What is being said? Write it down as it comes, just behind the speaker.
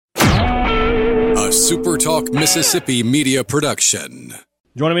SuperTalk Mississippi media production.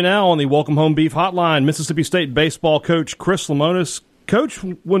 Joining me now on the Welcome Home Beef Hotline, Mississippi State baseball coach Chris Lemonis. Coach,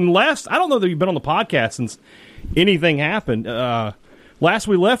 when last, I don't know that you've been on the podcast since anything happened. Last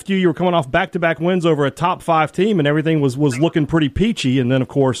we left you were coming off back-to-back wins over a top 5 team, and everything was looking pretty peachy. And then, of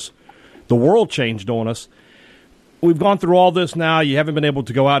course, the world changed on us. We've gone through all this now. You haven't been able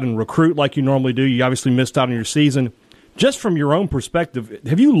to go out and recruit like you normally do. You obviously missed out on your season. Just from your own perspective,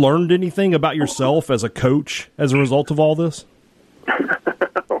 have you learned anything about yourself as a coach as a result of all this?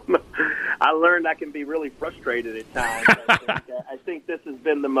 I learned I can be really frustrated at times. I think this has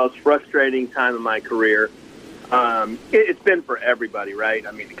been the most frustrating time of my career. It's been for everybody, right?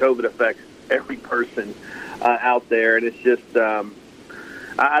 I mean, the COVID affects every person out there, and it's just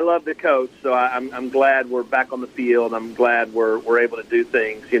I love the coach, so I'm glad we're back on the field. I'm glad we're able to do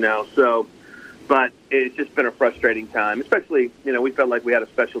things, So, but it's just been a frustrating time, especially, we felt like we had a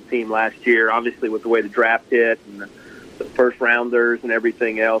special team last year, obviously with the way the draft hit and the first rounders and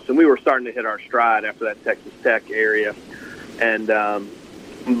everything else. And we were starting to hit our stride after that Texas Tech area. And,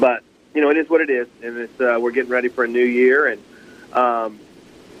 but, it is what it is. And it's, we're getting ready for a new year. And,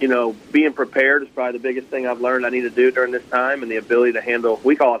 being prepared is probably the biggest thing I've learned I need to do during this time, and the ability to handle,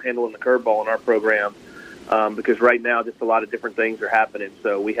 we call it handling the curveball in our program, because right now just a lot of different things are happening.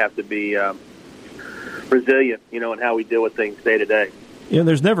 So we have to be resilient, in how we deal with things day to day.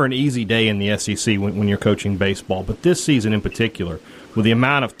 There's never an easy day in the SEC when you're coaching baseball, but this season in particular, with the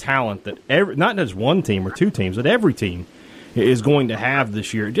amount of talent that not just one team or two teams, but every team is going to have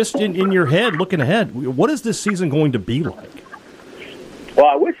this year, just in your head, looking ahead, what is this season going to be like? Well,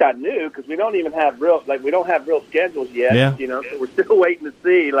 I wish I knew, because we don't even have real schedules yet. Yeah. So we're still waiting to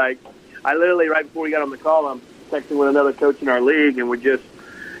see. I literally, right before we got on the call, I'm texting with another coach in our league, and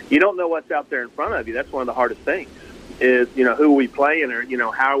you don't know what's out there in front of you. That's one of the hardest things. Is, who are we playing,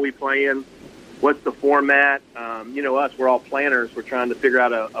 or, how are we playing? What's the format? Us, we're all planners. We're trying to figure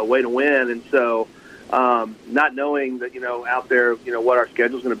out a way to win. And so not knowing that, out there, what our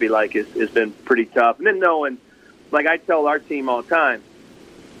schedule's going to be like has been pretty tough. And then knowing, like I tell our team all the time,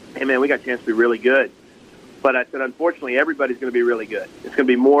 hey, man, we got a chance to be really good. But I said, unfortunately, everybody's going to be really good. It's going to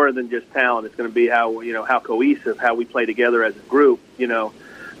be more than just talent. It's going to be how cohesive, how we play together as a group,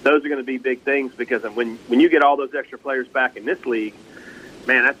 Those are going to be big things, because when you get all those extra players back in this league,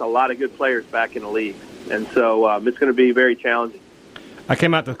 man, that's a lot of good players back in the league. And so it's going to be very challenging. I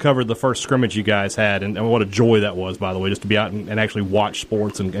came out to cover the first scrimmage you guys had, and what a joy that was, by the way, just to be out and actually watch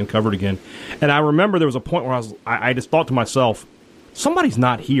sports and cover it again. And I remember there was a point where I just thought to myself, somebody's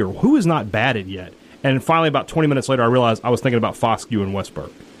not here. Who is not batted yet? And finally, about 20 minutes later, I realized I was thinking about Foscue and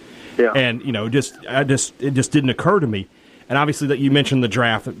Westberg. Yeah. And, it just didn't occur to me. And obviously that you mentioned the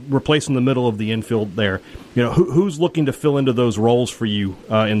draft, replacing the middle of the infield there. Who's looking to fill into those roles for you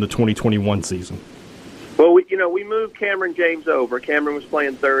in the 2021 season? Well, we moved Cameron James over. Cameron was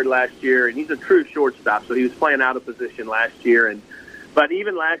playing third last year, and he's a true shortstop, so he was playing out of position last year. But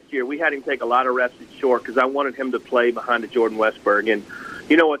even last year, we had him take a lot of reps at short, because I wanted him to play behind a Jordan Westberg. And,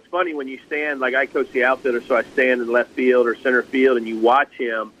 what's funny, when you stand, like I coach the outfielder, so I stand in left field or center field, and you watch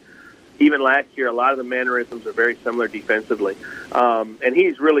him. Even last year, a lot of the mannerisms are very similar defensively. And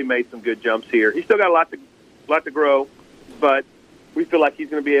he's really made some good jumps here. He's still got a lot to grow, but we feel like he's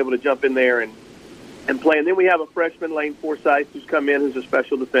going to be able to jump in there and play. And then we have a freshman, Lane Forsythe, who's come in, who's a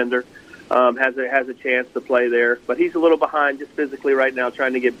special defender, has a chance to play there. But he's a little behind just physically right now,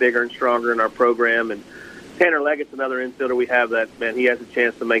 trying to get bigger and stronger in our program. And Tanner Leggett's another infielder we have that, man, he has a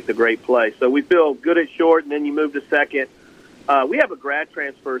chance to make the great play. So we feel good at short, and then you move to second. We have a grad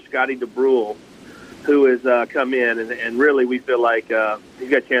transfer, Scotty DeBrule, who has come in, and really we feel like he's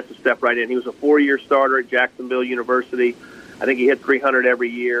got a chance to step right in. He was a 4-year starter at Jacksonville University. I think he hit 300 every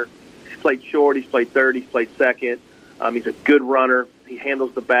year. He's played short, he's played third, he's played second. He's a good runner. He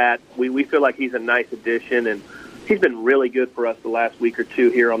handles the bat. We feel like he's a nice addition, and he's been really good for us the last week or two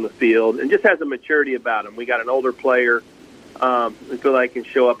here on the field, and just has a maturity about him. We got an older player. We feel like he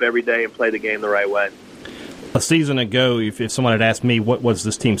can show up every day and play the game the right way. A season ago, if someone had asked me what was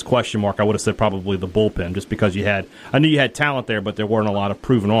this team's question mark, I would have said probably the bullpen, just because I knew you had talent there, but there weren't a lot of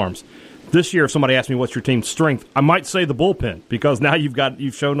proven arms. This year, if somebody asked me what's your team's strength, I might say the bullpen, because now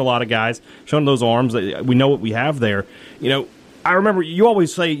you've shown a lot of guys, shown those arms. We know what we have there. I remember you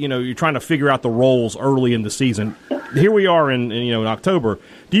always say, you're trying to figure out the roles early in the season. Here we are in October.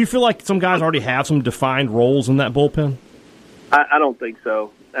 Do you feel like some guys already have some defined roles in that bullpen? I don't think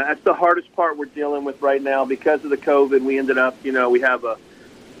so. That's the hardest part we're dealing with right now because of the COVID. We ended up, we have a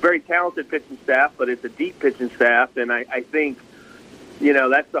very talented pitching staff, but it's a deep pitching staff. And I think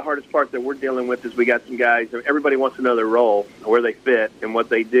that's the hardest part that we're dealing with is we got some guys, everybody wants to know their role, where they fit, and what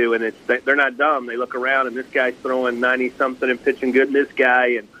they do. And they're not dumb. They look around, and this guy's throwing 90-something and pitching good, and this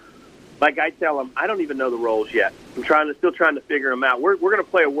guy. And like I tell them, I don't even know the roles yet. I'm still trying to figure them out. We're going to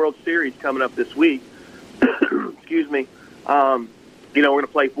play a World Series coming up this week. Excuse me. We're going to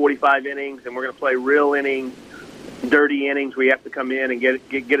play 45 innings, and we're going to play real innings, dirty innings where you have to come in and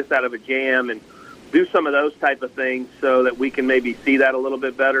get us out of a jam and do some of those type of things so that we can maybe see that a little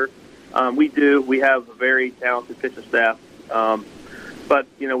bit better. We do. We have a very talented pitching staff. But,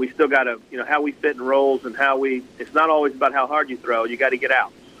 we still got to, how we fit in roles and it's not always about how hard you throw. You got to get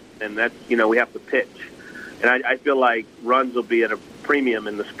out. And that's, we have to pitch. And I feel like runs will be at a premium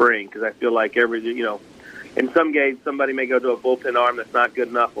in the spring because I feel like in some games somebody may go to a bullpen arm that's not good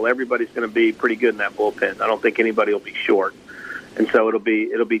enough. Well, everybody's going to be pretty good in that bullpen. I don't think anybody will be short. And so it'll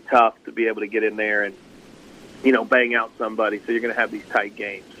be tough to be able to get in there and, bang out somebody. So you're going to have these tight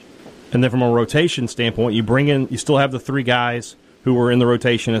games. And then from a rotation standpoint, you still have the three guys who were in the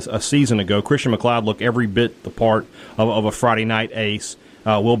rotation a season ago. Christian McLeod looked every bit the part of a Friday night ace.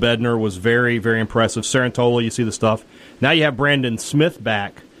 Will Bednar was very, very impressive. Sarantola, you see the stuff. Now you have Brandon Smith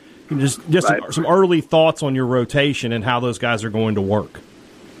back. Just right. some early thoughts on your rotation and how those guys are going to work.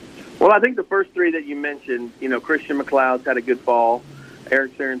 Well, I think the first three that you mentioned, Christian McLeod's had a good fall,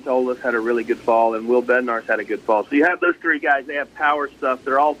 Eric Sarantola's had a really good fall, and Will Bednar's had a good fall. So you have those three guys. They have power stuff.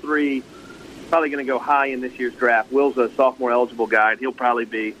 They're all three probably going to go high in this year's draft. Will's a sophomore eligible guy, and he'll probably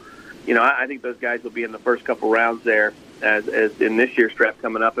be, I think those guys will be in the first couple rounds there as in this year's draft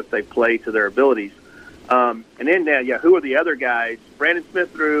coming up if they play to their abilities. And then, who are the other guys? Brandon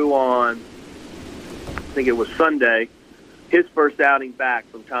Smith threw on, I think it was Sunday, his first outing back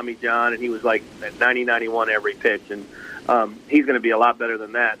from Tommy John, and he was like at 90-91 every pitch. And he's going to be a lot better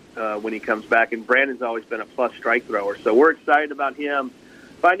than that when he comes back. And Brandon's always been a plus strike thrower. So we're excited about him.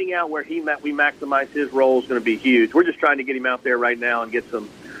 Finding out where we maximize his role is going to be huge. We're just trying to get him out there right now and get on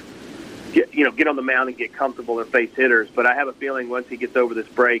the mound and get comfortable and face hitters. But I have a feeling once he gets over this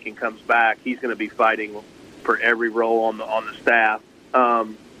break and comes back, he's going to be fighting for every role on the staff.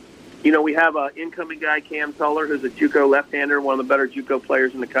 We have an incoming guy, Cam Tuller, who's a JUCO left-hander, one of the better JUCO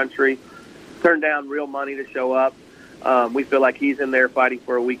players in the country. Turned down real money to show up. We feel like he's in there fighting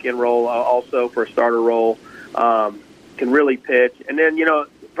for a weekend role, also for a starter role. Can really pitch. And then,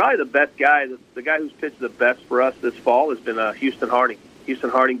 probably the best guy, the guy who's pitched the best for us this fall has been Houston Harding. Houston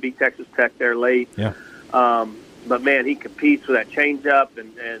Harding beat Texas Tech there late. Yeah. But, man, he competes with that changeup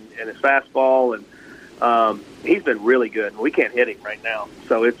and his fastball, and he's been really good. We can't hit him right now.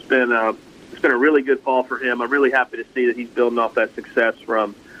 So it's been a really good fall for him. I'm really happy to see that he's building off that success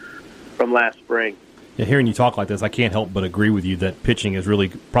from last spring. Yeah, hearing you talk like this, I can't help but agree with you that pitching is really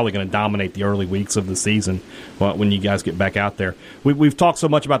probably going to dominate the early weeks of the season when you guys get back out there. We've talked so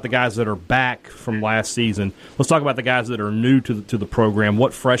much about the guys that are back from last season. Let's talk about the guys that are new to the program.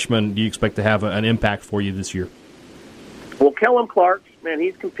 What freshmen do you expect to have an impact for you this year? Well, Kellum Clark, man,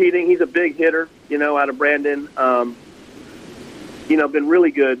 he's competing. He's a big hitter, out of Brandon. Been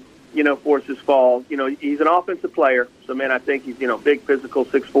really good, for us this fall. He's an offensive player. So, man, I think he's, big, physical,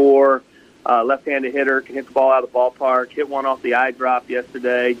 6'4", left-handed hitter, can hit the ball out of the ballpark, hit one off the eye drop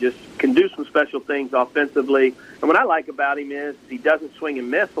yesterday, just can do some special things offensively. And what I like about him is he doesn't swing and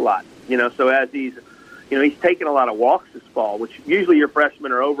miss a lot. So as he's taking a lot of walks this fall, which usually your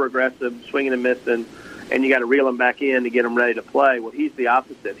freshmen are over-aggressive, swinging and missing, and you got to reel them back in to get them ready to play. Well, he's the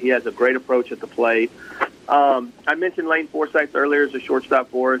opposite. He has a great approach at the plate. I mentioned Lane Forsythe earlier as a shortstop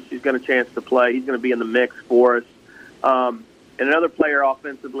for us. He's got a chance to play. He's going to be in the mix for us. And another player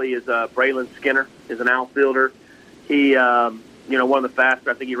offensively is Braylon Skinner, is an outfielder. He, one of the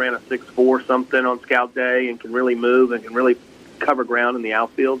faster. I think he ran a 6'4" something on Scout Day and can really move and can really cover ground in the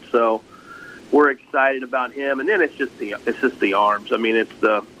outfield. So we're excited about him. And then it's just the arms. I mean,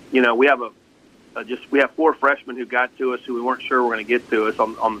 we have 4 freshmen who got to us who we weren't sure were going to get to us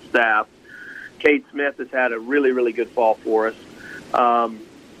on the staff. Cade Smith has had a really, really good fall for us.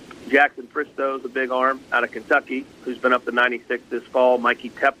 Jackson Pristo's a big arm out of Kentucky who's been up to 96 this fall. Mikey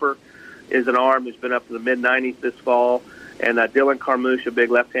Tepper is an arm who's been up to the mid-90s this fall. And Dylan Carmouche, a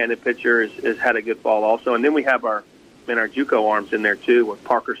big left-handed pitcher, has had a good fall also. And then we have our JUCO arms in there too with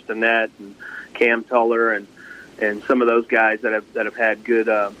Parker Stinnett and Cam Tuller and some of those guys that have had good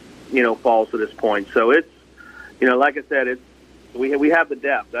falls to this point. So it's like I said, we have the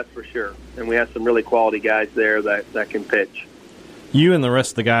depth, that's for sure, and we have some really quality guys there that can pitch. You and the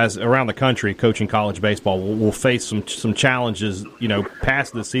rest of the guys around the country coaching college baseball will face some challenges,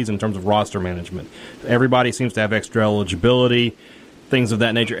 past this season in terms of roster management. Everybody seems to have extra eligibility, things of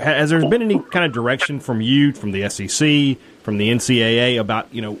that nature. Has there been any kind of direction from you, from the SEC, from the NCAA about,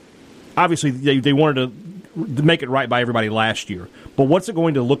 obviously they wanted to make it right by everybody last year. But what's it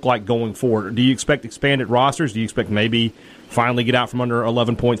going to look like going forward? Do you expect expanded rosters? Do you expect maybe finally get out from under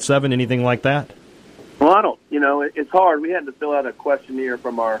 11.7, anything like that? Well, I don't. It's hard. We had to fill out a questionnaire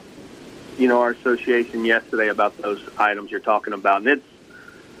from our association yesterday about those items you're talking about, and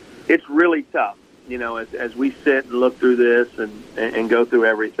it's really tough. As we sit and look through this and go through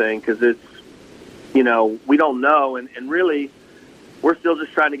everything, because it's, we don't know, and really, we're still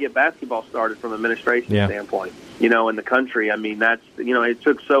just trying to get basketball started from an administration standpoint. In the country, I mean, that's it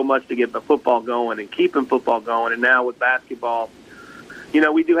took so much to get the football going and keeping football going, and now with basketball,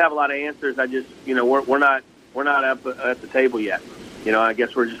 we do have a lot of answers. I just, we're not up at the table yet. I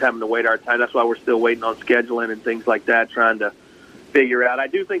guess we're just having to wait our time. That's why we're still waiting on scheduling and things like that, trying to figure out. I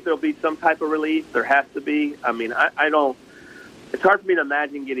do think there'll be some type of release. There has to be. I mean, I don't. It's hard for me to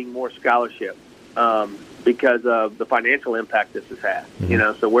imagine getting more scholarship because of the financial impact this has had.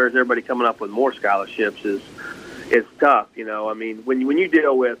 Mm-hmm. So where's everybody coming up with more scholarships is tough. I mean, when you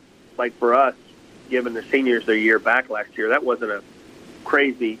deal with, like for us, giving the seniors their year back last year, that wasn't a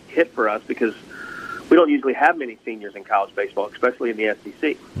crazy hit for us because we don't usually have many seniors in college baseball, especially in the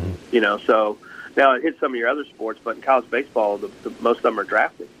SEC. Mm-hmm. So now it hits some of your other sports, but in college baseball, most of them are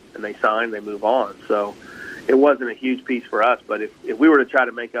drafted and they sign, they move on. So it wasn't a huge piece for us. But if we were to try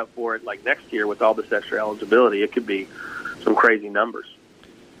to make up for it like next year with all this extra eligibility, it could be some crazy numbers.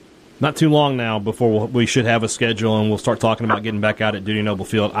 Not too long now before we should have a schedule, and we'll start talking about getting back out at Dudy Noble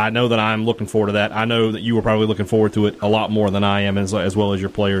Field. I know that I'm looking forward to that. I know that you were probably looking forward to it a lot more than I am, as well as your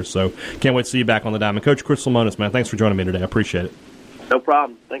players. So can't wait to see you back on the diamond. Coach Chris Lemonis, man, thanks for joining me today. I appreciate it. No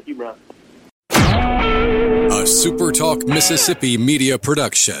problem. Thank you, Brian. A SuperTalk Mississippi media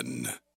production.